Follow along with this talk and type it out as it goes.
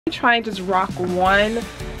Try and just rock one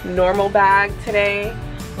normal bag today,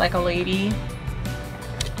 like a lady.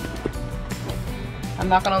 I'm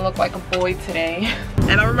not gonna look like a boy today.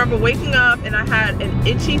 And I remember waking up and I had an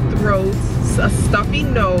itchy throat, a stuffy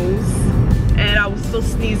nose, and I was still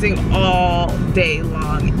sneezing all day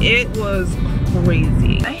long. It was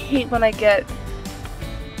crazy. I hate when I get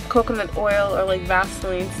coconut oil or like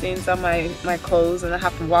Vaseline stains on my clothes and I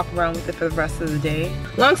have to walk around with it for the rest of the day.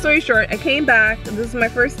 Long story short, I came back. This is my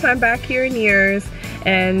first time back here in years,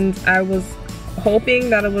 and I was hoping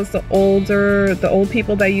that it was the old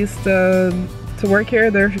people that used to work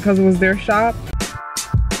here there because it was their shop.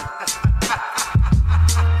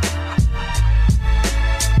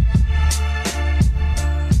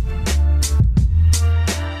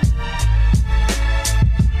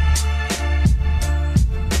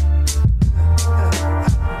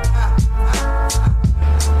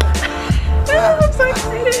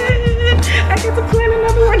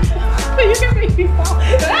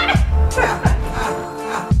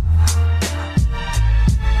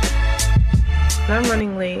 I'm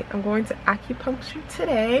running late. I'm going to acupuncture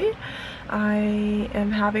today. I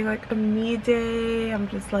am having like a me day. I'm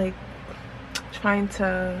just like trying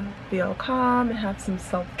to be all calm and have some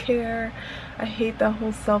self-care. I hate that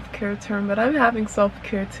whole self-care term, but I'm having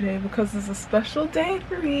self-care today because it's a special day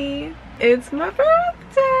for me. It's my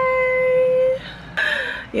birthday.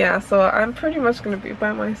 Yeah, so I'm pretty much going to be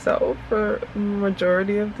by myself for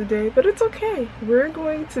majority of the day, but it's okay. We're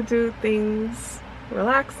going to do things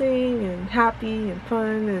relaxing and happy and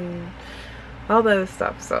fun and all that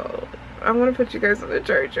stuff. So I'm gonna put you guys on the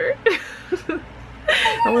charger.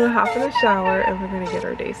 I'm gonna hop in the shower and we're gonna get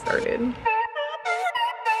our day started.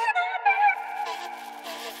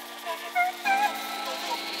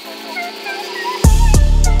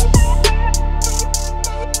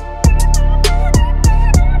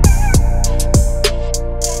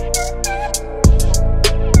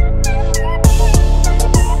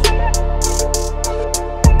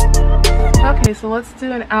 So let's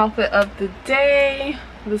do an outfit of the day.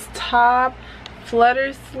 This top,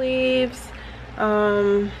 flutter sleeves,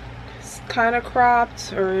 it's kind of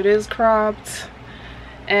cropped, or it is cropped,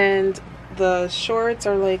 and the shorts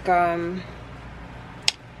are like I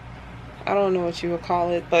don't know what you would call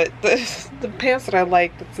it, but the pants that I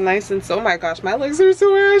like, it's nice and so, oh my gosh, my legs are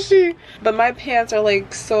so ashy, but my pants are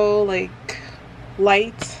like so like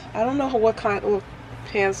light. I don't know what kind of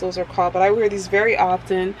pants those are called, but I wear these very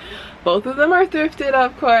often. Both of them are thrifted,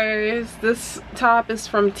 of course. This top is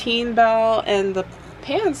from Teen Bell and the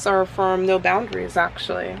pants are from No Boundaries,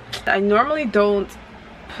 actually. I normally don't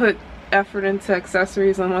put effort into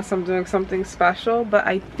accessories unless I'm doing something special, but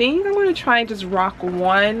I think I'm going to try and just rock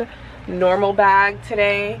one normal bag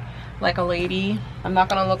today, like a lady. I'm not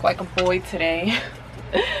going to look like a boy today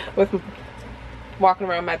with walking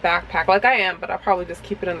around my backpack like I am, but I'll probably just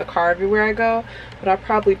keep it in the car everywhere I go. But I'll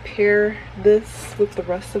probably pair this with the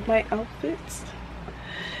rest of my outfits.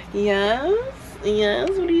 Yes,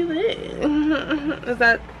 what do you think? Is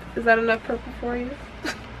that enough purple for you?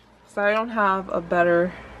 So I don't have a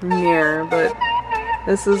better mirror, but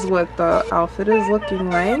this is what the outfit is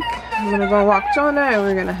looking like. I'm gonna go walk Jonah and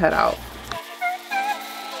we're gonna head out.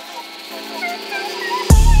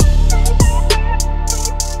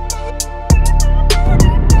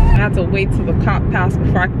 I have to wait till the cop passed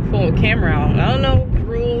before I can pull a camera out. I don't know the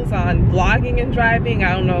rules on vlogging and driving.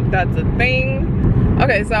 I don't know if that's a thing.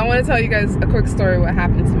 Okay, so I want to tell you guys a quick story what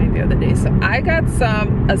happened to me the other day. So I got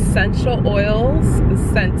some essential oils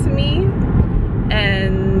sent to me,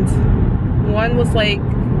 and one was like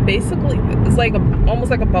basically it's like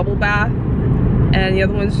almost like a bubble bath, and the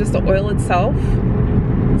other one's just the oil itself.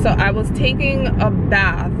 So I was taking a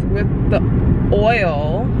bath with the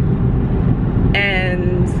oil,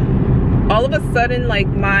 and all of a sudden like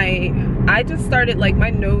my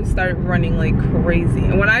nose started running like crazy.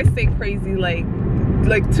 And when I say crazy, like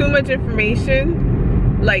too much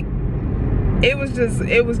information, like it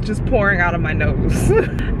was just pouring out of my nose.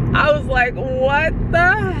 I was like, what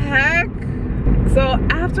the heck? So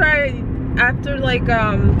after I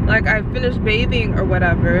finished bathing or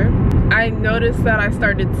whatever, I noticed that I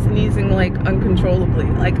started sneezing like uncontrollably.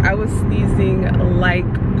 Like I was sneezing like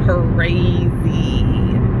crazy,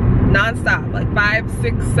 non-stop, like 5,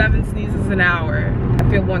 6, 7 sneezes an hour. I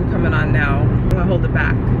feel one coming on now. I'm gonna hold it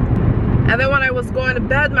back. And then when I was going to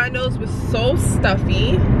bed, my nose was so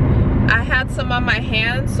stuffy. I had some on my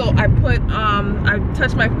hands, so I put I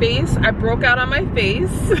touched my face. I broke out on my face.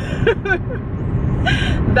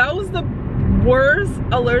 That was the worst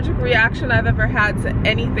allergic reaction I've ever had to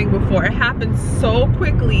anything before. It happened so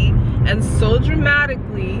quickly and so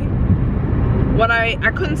dramatically. When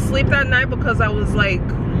I couldn't sleep that night because I was like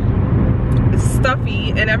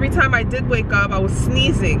stuffy, and every time I did wake up I was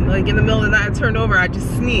sneezing. Like in the middle of the night I turned over, I just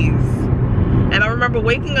sneezed. And I remember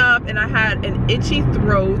waking up and I had an itchy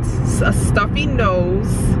throat, a stuffy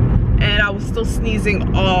nose, and I was still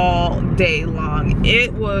sneezing all day long.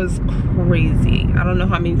 It was crazy. I don't know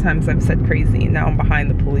how many times I've said crazy, and now I'm behind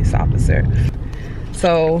the police officer.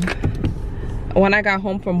 So when I got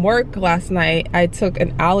home from work last night, I took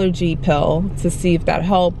an allergy pill to see if that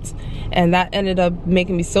helped, and that ended up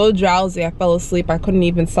making me so drowsy I fell asleep. I couldn't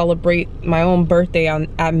even celebrate my own birthday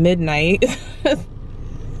at midnight.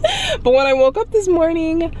 But when I woke up this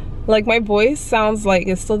morning, like my voice sounds like,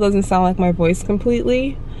 it still doesn't sound like my voice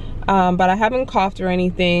completely, but I haven't coughed or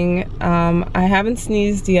anything. I haven't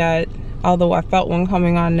sneezed yet, although I felt one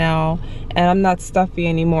coming on now, and I'm not stuffy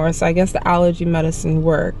anymore, so I guess the allergy medicine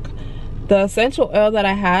worked. The essential oil that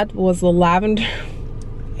I had was the lavender.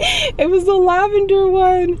 It was the lavender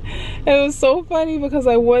one. It was so funny because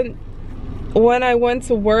when I went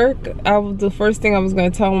to work, the first thing I was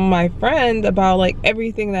going to tell my friend about like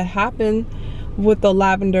everything that happened with the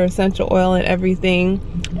lavender essential oil and everything.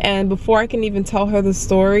 And before I can even tell her the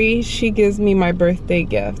story, she gives me my birthday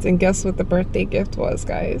gift. And guess what the birthday gift was,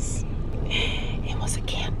 guys? It was a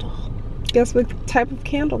candle. Guess what type of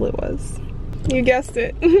candle it was? You guessed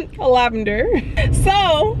it, a lavender.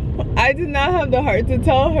 So I did not have the heart to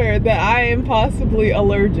tell her that I am possibly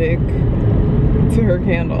allergic to her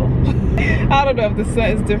candle. I don't know if the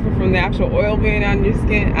scent is different from the actual oil being on your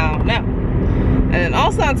skin. I don't know. And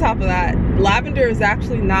also on top of that, lavender is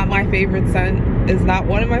actually not my favorite scent. It's not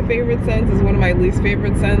one of my favorite scents. It's one of my least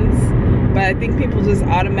favorite scents. But I think people just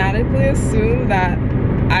automatically assume that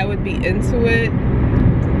I would be into it.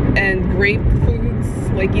 And grape foods,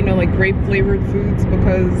 like, you know, like grape flavored foods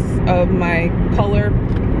because of my color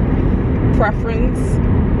preference.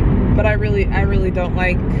 But I really don't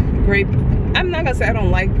like grape. I'm not gonna say I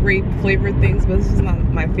don't like grape flavored things, but this is not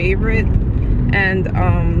my favorite. And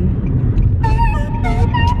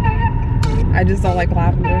I just don't like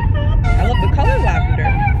lavender. I love the color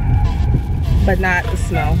lavender, but not the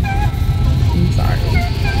smell. I'm sorry.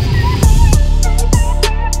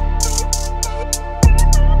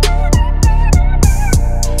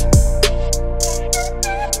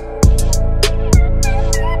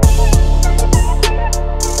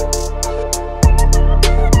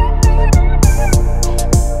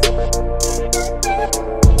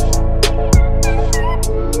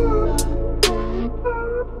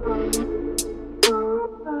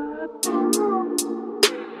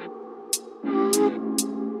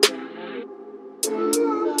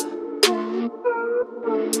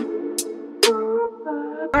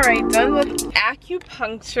 Alright, done with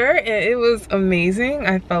acupuncture. It was amazing.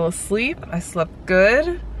 I fell asleep. I slept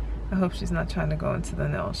good. I hope she's not trying to go into the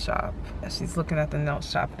nail shop. She's looking at the nail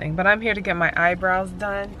shop thing. But I'm here to get my eyebrows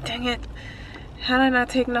done. Dang it. Had I not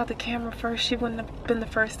taken out the camera first, she wouldn't have been the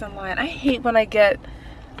first in line. I hate when I get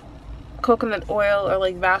coconut oil or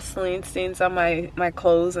like Vaseline stains on my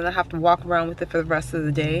clothes and I have to walk around with it for the rest of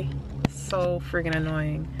the day. So friggin'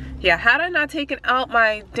 annoying. Yeah, had I not taken out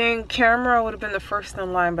my dang camera, I would have been the first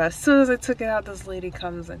in line. But as soon as I took it out, this lady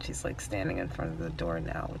comes and she's like standing in front of the door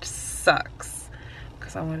now, which sucks.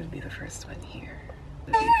 Because I wanted to be the first one here.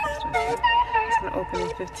 It's gonna open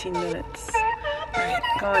in 15 minutes. Alright,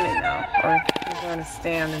 going in now. Or I'm going to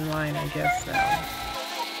stand in line, I guess, now.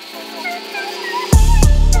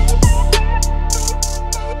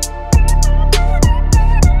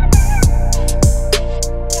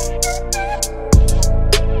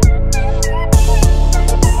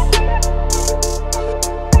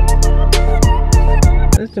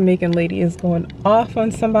 This Jamaican lady is going off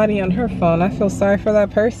on somebody on her phone. I feel sorry for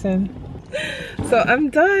that person. So I'm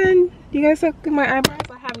done. You guys look at my eyebrows?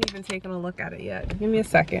 I haven't even taken a look at it yet. Give me a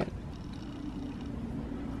second.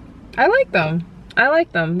 I like them. I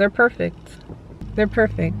like them. They're perfect. They're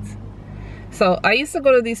perfect. So I used to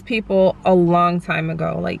go to these people a long time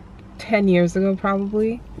ago, like 10 years ago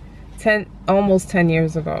probably. Almost 10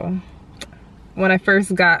 years ago. When I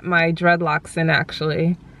first got my dreadlocks in,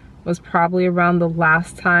 actually. Was probably around the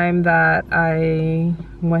last time that I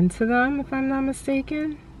went to them, if I'm not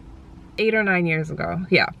mistaken. 8 or 9 years ago,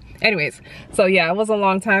 yeah. Anyways, so yeah, it was a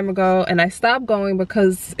long time ago and I stopped going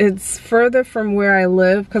because it's further from where I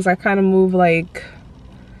live, because I kind of moved like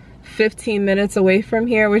 15 minutes away from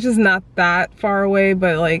here, which is not that far away,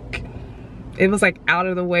 but like it was like out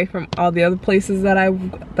of the way from all the other places that I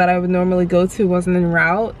would normally go to, wasn't en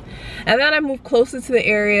route. And then I moved closer to the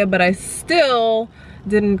area, but I still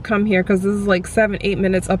didn't come here because this is like 7-8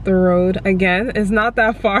 minutes up the road. Again, it's not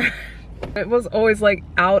that far. It was always like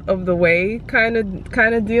out of the way kind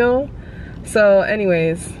of deal. So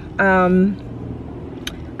anyways, I'm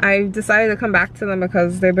I decided to come back to them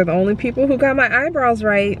because they were the only people who got my eyebrows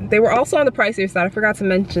right. They were also on the pricier side. I forgot to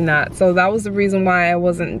mention that. So that was the reason why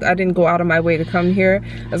I didn't go out of my way to come here.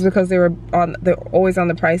 Is because they're always on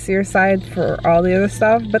the pricier side for all the other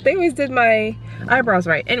stuff. But they always did my eyebrows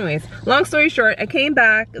right. Anyways, long story short, I came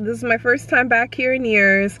back. This is my first time back here in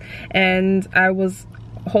years, and I was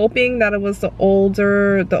hoping that it was the old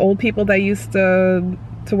people that used to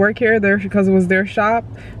work here there because it was their shop,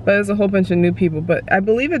 but there's a whole bunch of new people. But I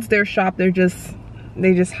believe it's their shop. They just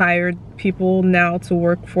hired people now to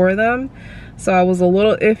work for them. So I was a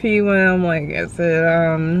little iffy when I'm like,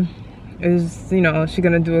 is she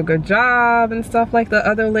gonna do a good job and stuff like the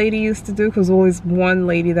other lady used to do? Because always one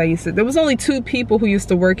lady that there was only 2 people who used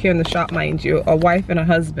to work here in the shop, mind you, a wife and a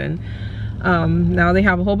husband. Now they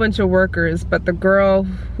have a whole bunch of workers, but the girl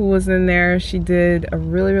who was in there, she did a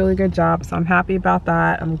really good job, so I'm happy about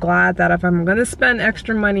that. I'm glad that if I'm gonna spend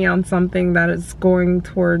extra money on something, that is going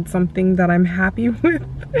towards something that I'm happy with.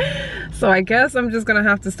 So I guess I'm just gonna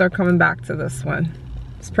have to start coming back to this one.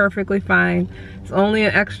 It's perfectly fine. It's only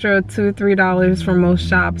an extra $2 or $3 from most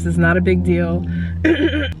shops. It's not a big deal.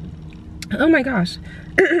 Oh my gosh.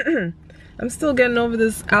 I'm still getting over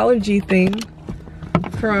this allergy thing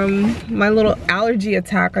from my little allergy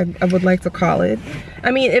attack, I would like to call it.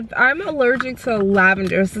 I mean, if I'm allergic to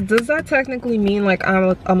lavender, so does that technically mean like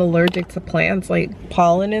I'm allergic to plants, like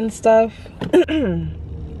pollen and stuff? Oh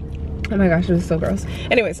my gosh, this is so gross.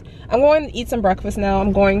 Anyways, I'm going to eat some breakfast now.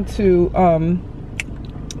 I'm going to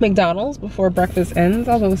McDonald's before breakfast ends,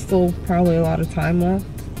 although it's still probably a lot of time left.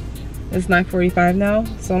 It's 9:45 now,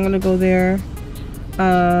 so I'm gonna go there.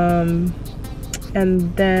 And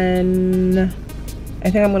then I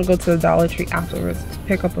think I'm gonna go to the Dollar Tree afterwards to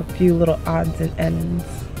pick up a few little odds and ends.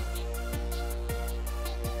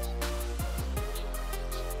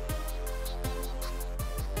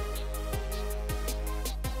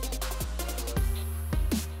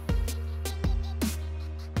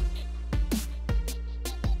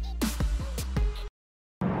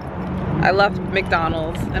 I left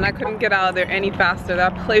McDonald's and I couldn't get out of there any faster.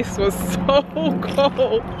 That place was so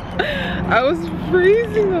cold. I was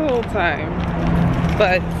freezing the whole time.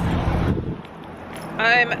 But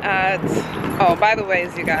I'm at, oh, by the way,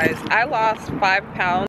 you guys, I lost 5 pounds